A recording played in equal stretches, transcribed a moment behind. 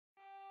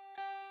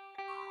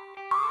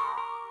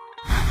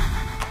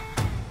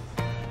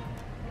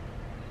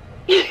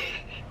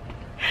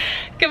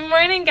Good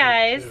morning,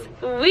 guys.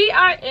 We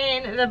are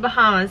in the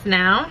Bahamas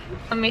now.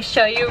 Let me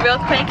show you real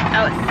quick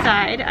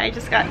outside. I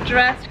just got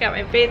dressed, got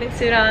my bathing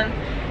suit on,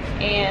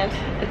 and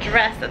a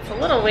dress that's a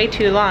little way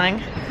too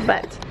long,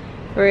 but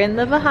we're in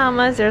the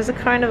Bahamas. There's a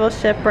carnival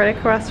ship right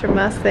across from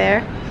us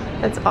there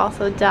that's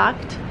also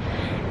docked.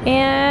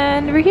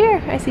 And we're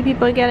here. I see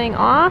people getting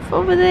off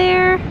over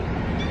there.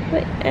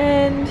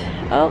 And,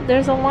 oh,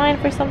 there's a line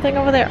for something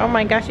over there. Oh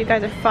my gosh, you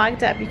guys are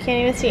fogged up. You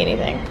can't even see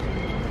anything.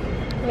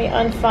 Let me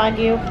unfog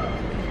you.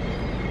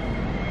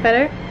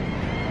 Better?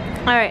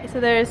 Alright, so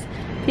there's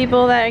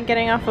people that are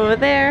getting off over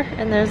there,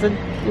 and there's a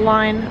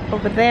line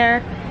over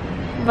there.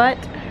 But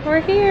we're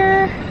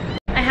here.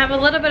 I have a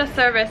little bit of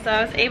service, so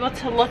I was able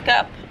to look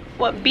up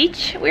what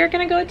beach we were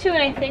gonna go to,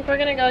 and I think we're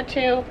gonna go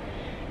to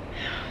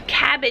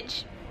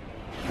Cabbage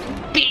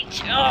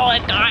Beach. Oh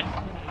my god.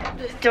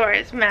 This door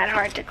is mad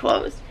hard to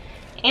close.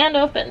 And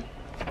open.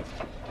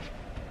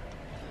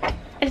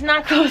 It's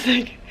not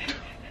closing.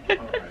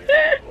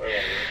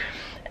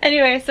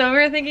 Anyway, so we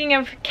were thinking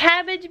of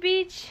Cabbage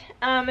Beach.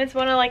 It's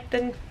one of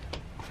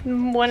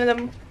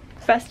the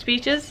best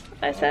beaches,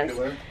 it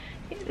says.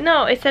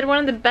 No, it said one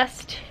of the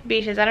best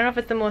beaches. I don't know if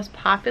it's the most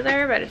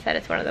popular, but it said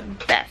it's one of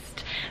the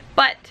best.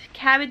 But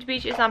Cabbage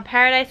Beach is on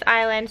Paradise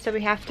Island, so we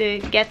have to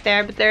get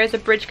there. But there is a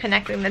bridge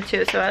connecting the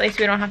two, so at least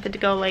we don't have to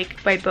go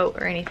like by boat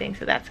or anything,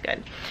 so that's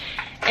good.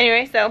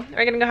 Anyway, so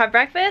we're gonna go have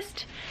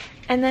breakfast,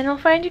 and then we'll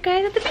find you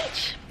guys at the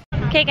beach.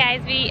 Okay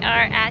guys, we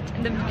are at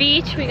the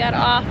beach. We got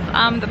off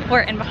the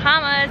port in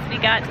Bahamas. We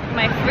got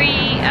my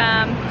free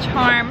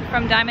charm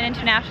from Diamond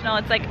International.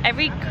 It's like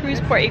every cruise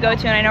port you go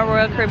to, and I know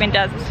Royal Caribbean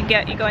does, is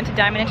you go into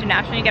Diamond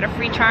International, you get a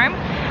free charm,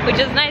 which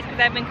is nice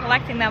because I've been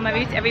collecting them.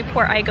 Every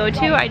port I go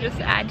to, I just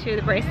add to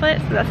the bracelet,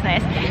 so that's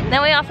nice.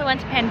 Then we also went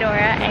to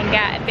Pandora,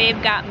 and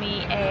Babe got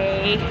me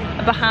a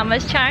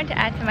Bahamas charm to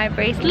add to my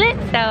bracelet,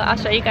 so I'll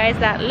show you guys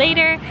that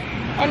later.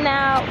 And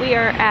now we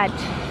are at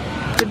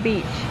the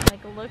beach.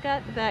 Look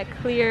at that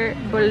clear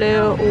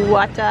blue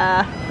water.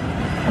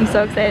 I'm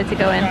so excited to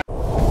go in.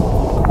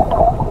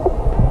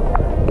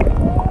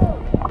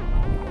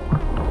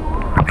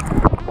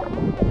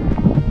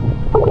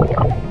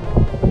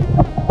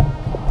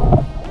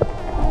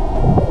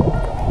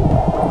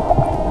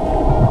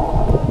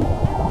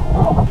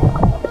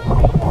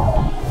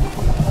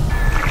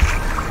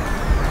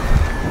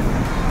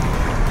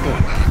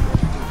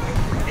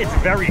 It's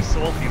very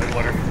salty, the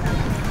water.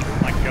 Oh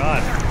my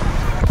god.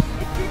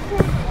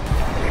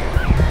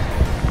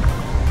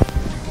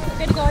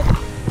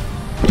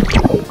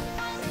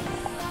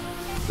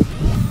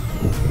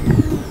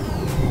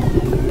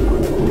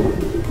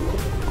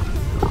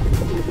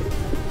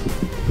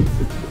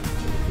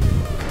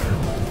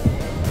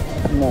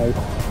 Nice.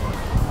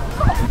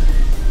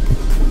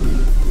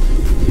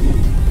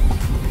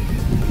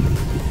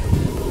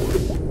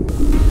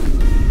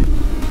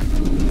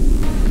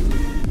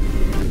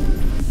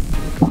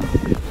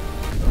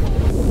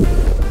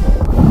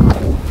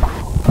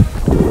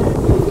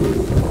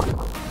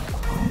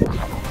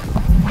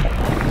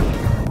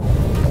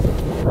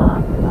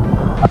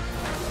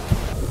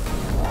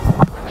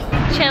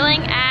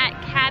 Chilling at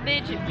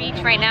Cabbage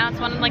Beach right now. It's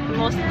one of like the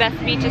most best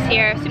beaches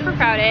here. Super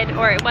crowded,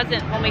 or it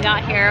wasn't when we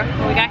got here.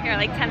 When we got here at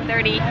like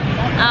 10:30.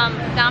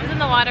 Dom's in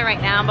the water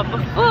right now, but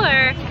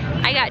before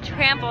I got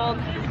trampled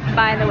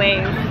by the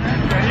waves.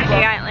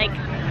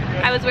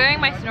 I was wearing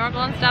my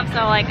snorkel and stuff,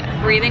 so like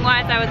breathing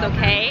wise I was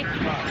okay.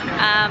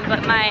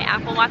 But my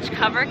Apple Watch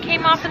cover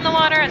came off in the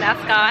water, and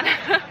that's gone.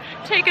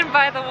 Taken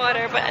by the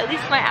water, but at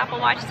least my Apple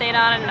Watch stayed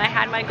on, and I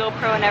had my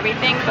GoPro and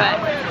everything.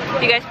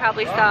 But you guys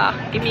probably saw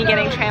me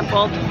getting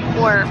trampled,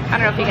 or I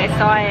don't know if you guys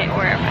saw it,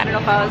 or I don't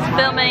know if I was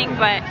filming,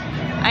 but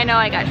I know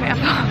I got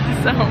trampled.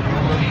 So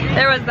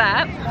there was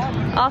that.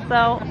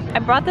 Also, I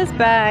brought this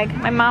bag.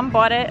 My mom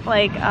bought it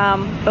like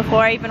before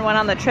I even went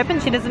on the trip,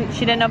 and she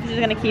didn't know if she was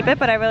gonna keep it,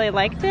 but I really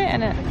liked it,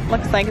 and it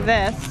looks like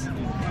this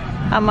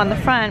on the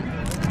front.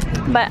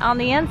 But on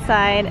the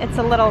inside, it's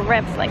a little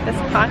rips, like this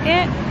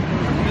pocket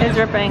is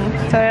ripping,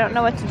 so I don't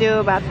know what to do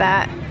about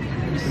that.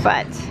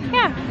 But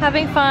yeah,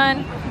 having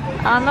fun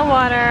on the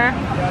water.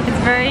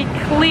 It's very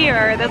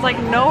clear. There's like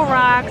no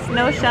rocks,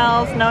 no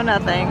shells, no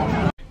nothing.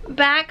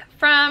 Back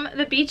from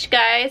the beach,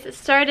 guys. It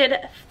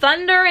started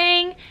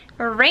thundering,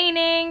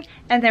 raining,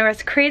 and there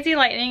was crazy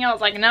lightning. I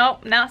was like,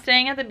 nope, not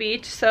staying at the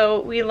beach.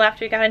 So we left.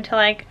 We got into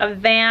like a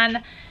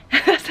van.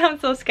 That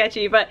sounds so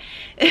sketchy, but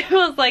it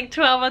was like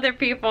 12 other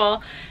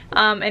people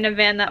in a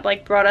van that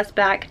like brought us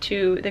back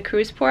to the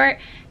cruise port.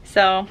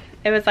 So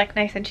it was like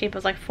nice and cheap. It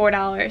was like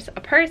 $4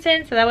 a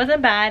person, so that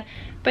wasn't bad.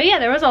 But yeah,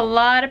 there was a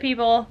lot of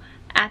people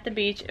at the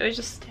beach. It was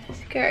just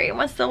scary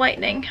once the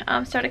lightning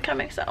started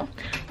coming. So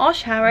all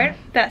showered.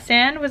 That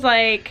sand was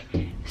like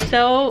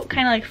so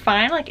kind of like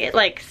fine, like it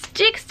like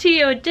sticks to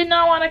you. It did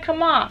not want to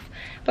come off.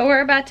 But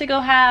we're about to go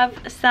have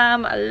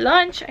some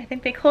lunch. I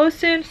think they close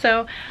soon,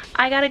 so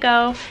I gotta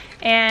go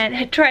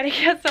and try to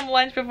get some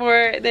lunch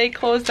before they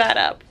close that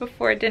up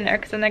before dinner,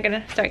 because then they're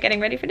gonna start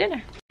getting ready for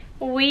dinner.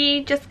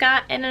 We just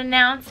got an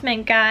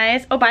announcement,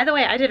 guys. Oh, by the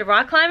way, I did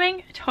rock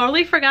climbing.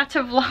 Totally forgot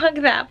to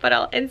vlog that, but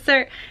I'll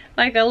insert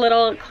like a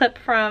little clip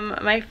from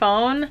my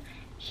phone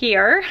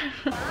here.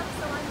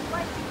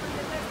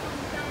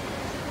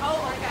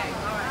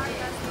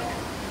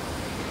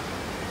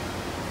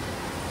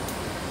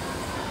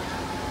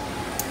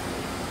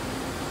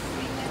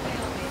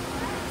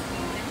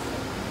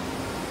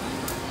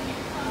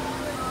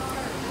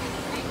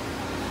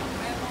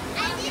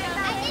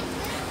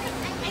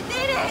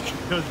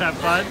 Was that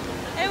fun?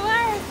 It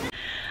was.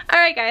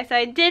 Alright guys, so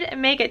I did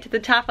make it to the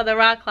top of the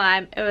rock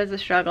climb. It was a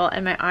struggle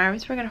and my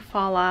arms were gonna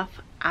fall off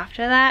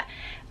after that.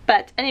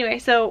 But anyway,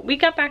 so we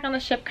got back on the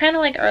ship kind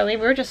of like early.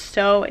 We were just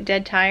so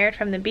dead tired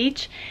from the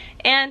beach.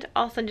 And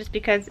also just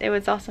because it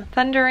was also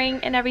thundering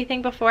and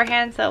everything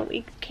beforehand. So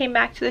we came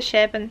back to the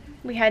ship and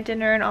we had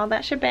dinner and all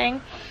that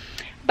shebang.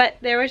 But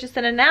there was just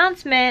an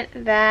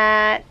announcement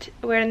that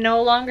we're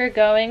no longer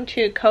going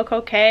to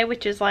dwkokge,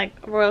 which is like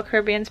Royal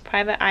Caribbean's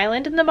private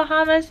island in the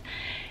Bahamas.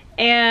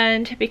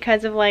 And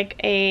because of like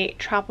a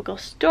tropical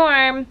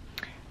storm,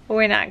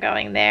 we're not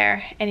going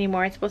there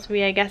anymore. It's supposed to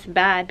be, I guess,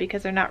 bad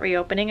because they're not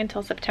reopening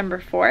until September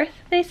 4th,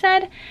 they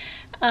said.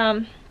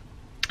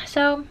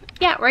 So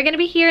yeah, we're gonna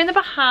be here in the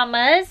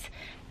Bahamas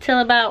till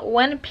about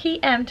 1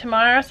 p.m.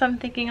 tomorrow. So I'm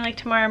thinking like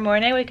tomorrow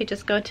morning we could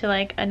just go to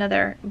like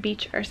another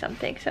beach or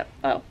something. So,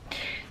 oh,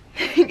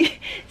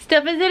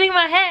 stuff is hitting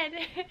my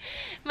head.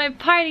 My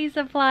party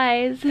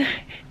supplies.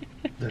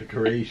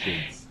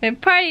 Decorations. My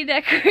party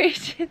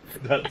decorations.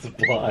 Not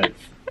supplies.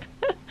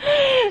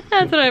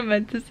 That's what I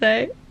meant to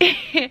say.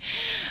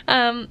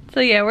 So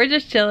yeah, we're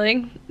just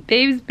chilling.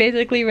 Dave's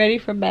basically ready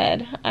for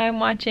bed. I'm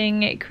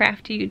watching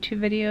crafty YouTube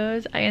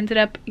videos. I ended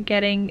up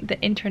getting the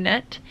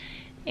internet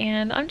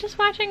and I'm just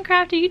watching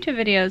crafty YouTube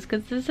videos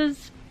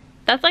because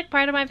that's like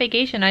part of my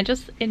vacation. I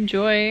just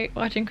enjoy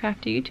watching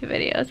crafty YouTube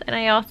videos, and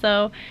I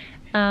also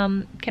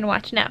can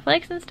watch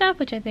Netflix and stuff,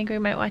 which I think we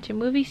might watch a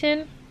movie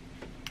soon.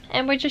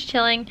 And we're just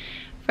chilling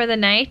for the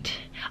night.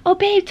 Oh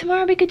babe,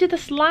 tomorrow we could do the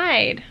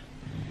slide.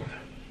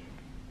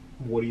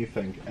 What do you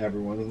think?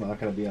 Everyone's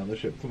not going to be on the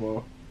ship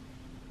tomorrow?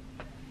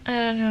 I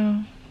don't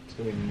know. It's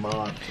going to be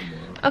mod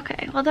tomorrow.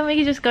 Okay, well then we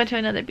could just go to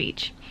another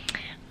beach.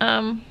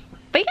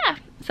 But yeah,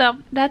 so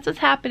that's what's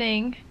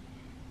happening.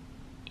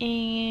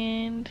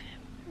 And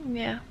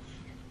yeah,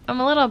 I'm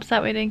a little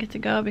upset we didn't get to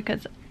go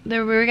because we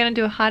were going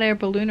to do a hot air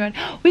balloon ride.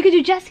 We could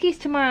do jet skis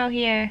tomorrow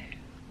here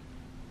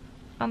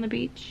on the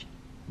beach.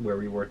 Where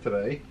we were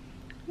today?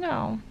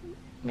 No,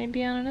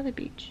 maybe on another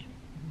beach.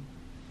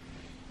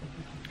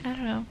 I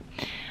don't know.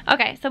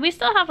 Okay, so we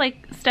still have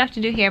like stuff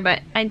to do here,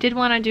 but I did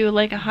want to do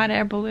like a hot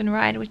air balloon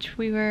ride, which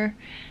we were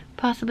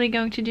possibly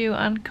going to do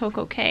on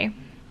dwkokge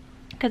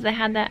because I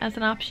had that as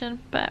an option,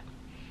 but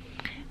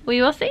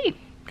we will see.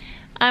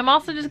 I'm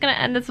also just gonna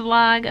end this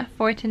vlog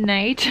for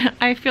tonight.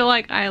 I feel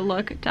like I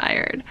look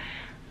tired.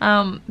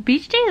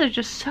 Beach days are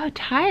just so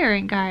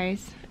tiring,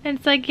 guys. And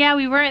it's like, yeah,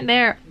 we weren't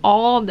there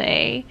all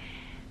day,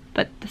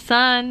 but the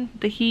sun,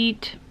 the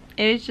heat,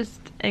 it is just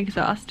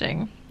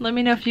exhausting. Let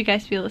me know if you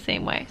guys feel the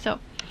same way. So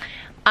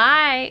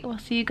I will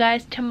see you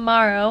guys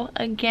tomorrow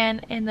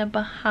again in the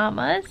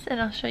Bahamas, and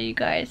I'll show you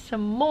guys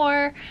some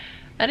more.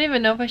 I don't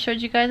even know if I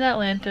showed you guys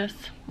Atlantis.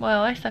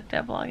 Well, I sucked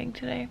at vlogging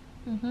today.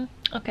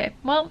 Okay,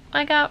 well,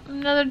 I got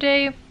another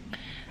day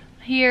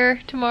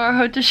here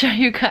tomorrow to show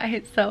you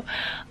guys, so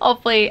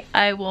hopefully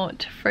I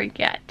won't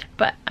forget.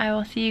 But I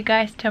will see you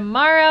guys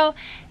tomorrow.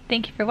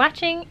 Thank you for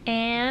watching,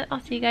 and I'll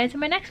see you guys in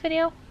my next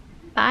video.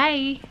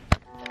 Bye!